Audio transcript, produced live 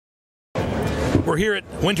We're here at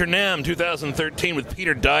Winter NAMM 2013 with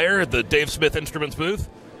Peter Dyer at the Dave Smith Instruments booth.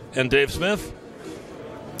 And Dave Smith.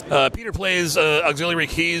 Peter plays auxiliary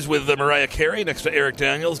keys with Mariah Carey next to Eric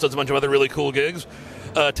Daniels, does a bunch of other really cool gigs.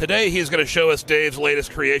 Today he's going to show us Dave's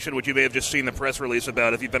latest creation, which you may have just seen the press release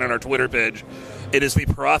about if you've been on our Twitter page. It is the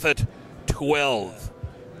Prophet 12.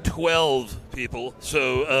 12 people.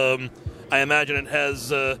 So I imagine it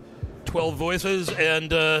has 12 voices. And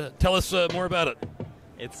tell us more about it.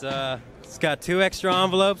 It's got 2 extra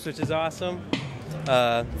envelopes, which is awesome.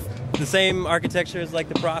 The same architecture as like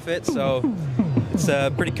the Prophet, so it's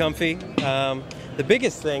pretty comfy. The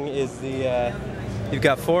biggest thing is you've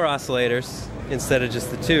got 4 oscillators instead of just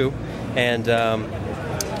the 2, and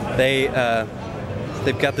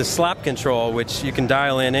they've got the slop control, which you can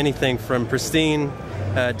dial in anything from pristine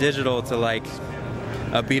digital to like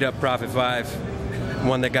a beat up Prophet 5,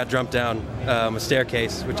 one that got drumped down a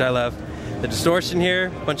staircase, which I love. The distortion here,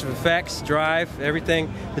 a bunch of effects, drive,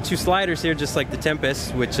 everything. The 2 sliders here, just like the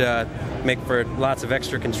Tempest, which make for lots of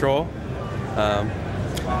extra control.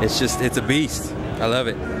 It's a beast. I love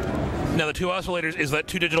it. Now the 2 oscillators, is that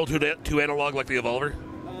 2 digital, 2 analog like the Evolver?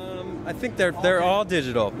 I think they're all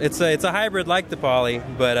digital. It's a hybrid like the Poly,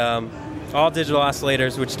 but all digital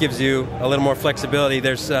oscillators, which gives you a little more flexibility.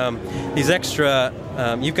 There's these extra,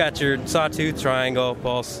 you've got your sawtooth, triangle,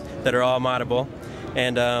 pulse that are all moddable,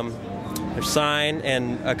 and there's sine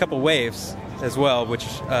and a couple waves as well, which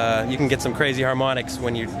you can get some crazy harmonics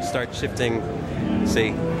when you start shifting,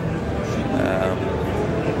 see.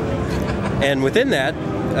 And within that,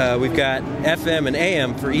 we've got FM and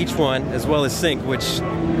AM for each one, as well as sync, which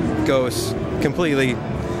goes completely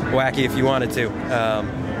wacky if you wanted to.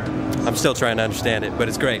 I'm still trying to understand it, but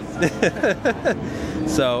it's great.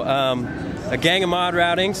 So, a gang of mod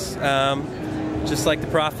routings, just like the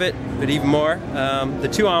Prophet, but even more. The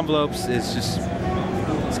 2 envelopes is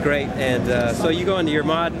it's great. And so you go into your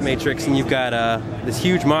mod matrix, and you've got this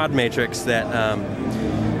huge mod matrix that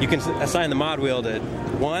you can assign the mod wheel to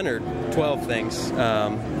 1 or 12 things.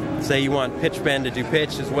 Say you want pitch bend to do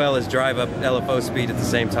pitch as well as drive up LFO speed at the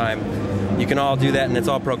same time. You can all do that, and it's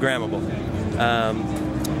all programmable.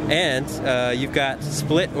 And you've got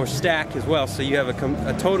split or stack as well, so you have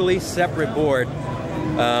a totally separate board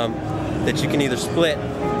that you can either split,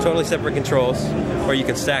 totally separate controls, or you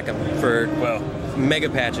can stack them for mega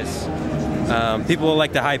patches. People will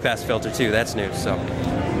like the high-pass filter too, that's new. So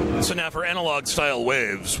now for analog-style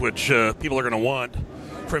waves, which people are going to want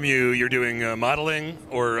from you, you're doing modeling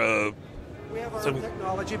or... We have our own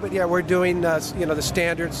technology, but yeah, we're doing the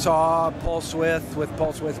standard saw, pulse width with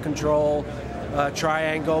pulse width control,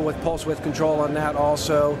 triangle with pulse width control on that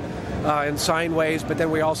also, and sine waves, but then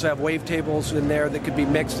we also have wavetables in there that could be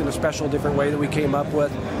mixed in a special different way that we came up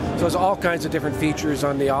with. So there's all kinds of different features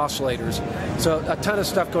on the oscillators. So a ton of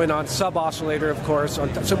stuff going on, sub-oscillator of course.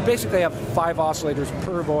 So basically I have 5 oscillators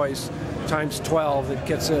per voice times 12. It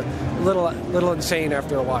gets a little insane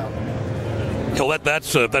after a while. Well, that's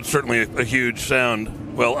certainly a huge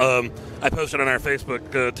sound. Well, I posted on our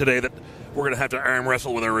Facebook today that we're going to have to arm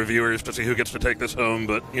wrestle with our reviewers to see who gets to take this home.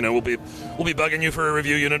 But we'll be bugging you for a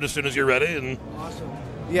review unit as soon as you're ready. And awesome.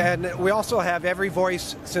 Yeah, and we also have every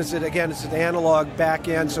voice, since it's an analog back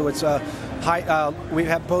end, so it's a high. We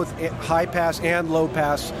have both high pass and low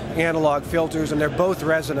pass analog filters, and they're both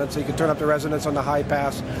resonant, so you can turn up the resonance on the high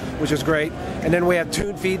pass, which is great. And then we have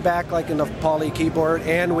tune feedback, like in the Poly keyboard,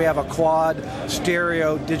 and we have a quad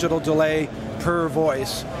stereo digital delay per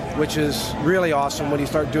voice, which is really awesome when you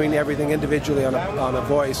start doing everything individually on a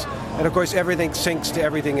voice. And of course, everything syncs to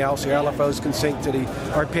everything else. Your LFOs can sync to the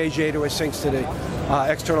arpeggiator, which syncs to the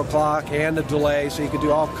external clock and the delay, so you can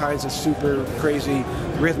do all kinds of super crazy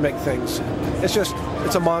rhythmic things.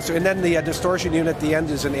 It's a monster. And then the distortion unit at the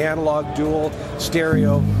end is an analog dual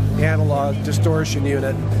stereo analog distortion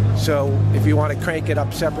unit. So if you want to crank it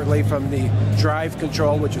up separately from the drive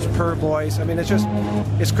control, which is per voice, I mean,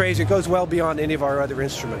 it's crazy. It goes well beyond any of our other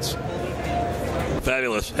instruments.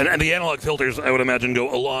 Fabulous. And the analog filters, I would imagine,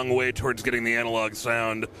 go a long way towards getting the analog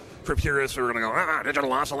sound for purists who are going to go,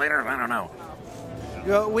 digital oscillators, I don't know.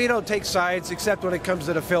 We don't take sides except when it comes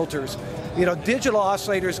to the filters. Digital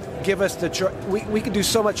oscillators give us we can do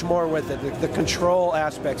so much more with it, the control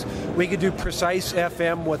aspects. We could do precise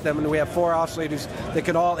FM with them, and we have 4 oscillators that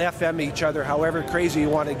can all FM each other however crazy you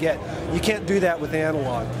want to get. You can't do that with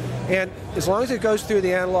analog. And as long as it goes through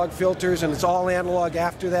the analog filters and it's all analog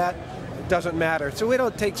after that, it doesn't matter. So we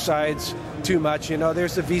don't take sides too much.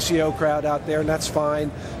 There's the VCO crowd out there, and that's fine.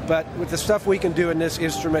 But with the stuff we can do in this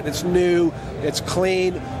instrument, it's new, it's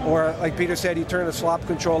clean, or like Peter said, you turn the slop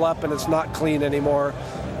control up and it's not clean anymore.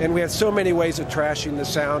 And we have so many ways of trashing the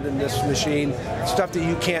sound in this machine, stuff that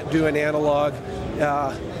you can't do in analog.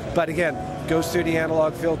 But again, goes through the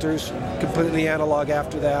analog filters, completely analog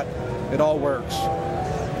after that. It all works.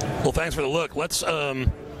 Well, thanks for the look. Let's,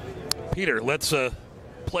 Peter, let's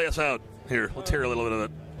play us out here. Let's hear a little bit of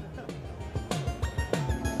it.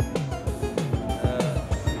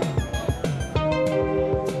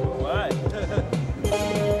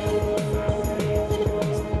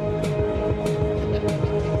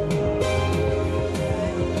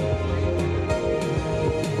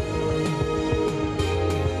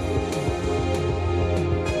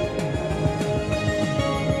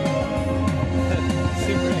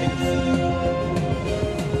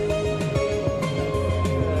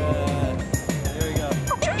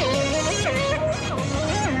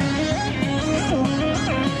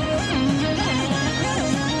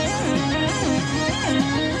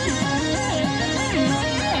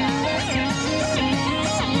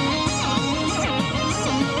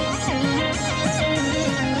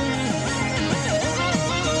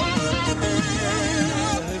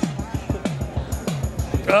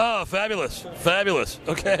 Oh, fabulous. Fabulous.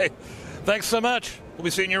 Okay. Thanks so much. We'll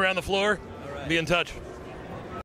be seeing you around the floor. Be in touch.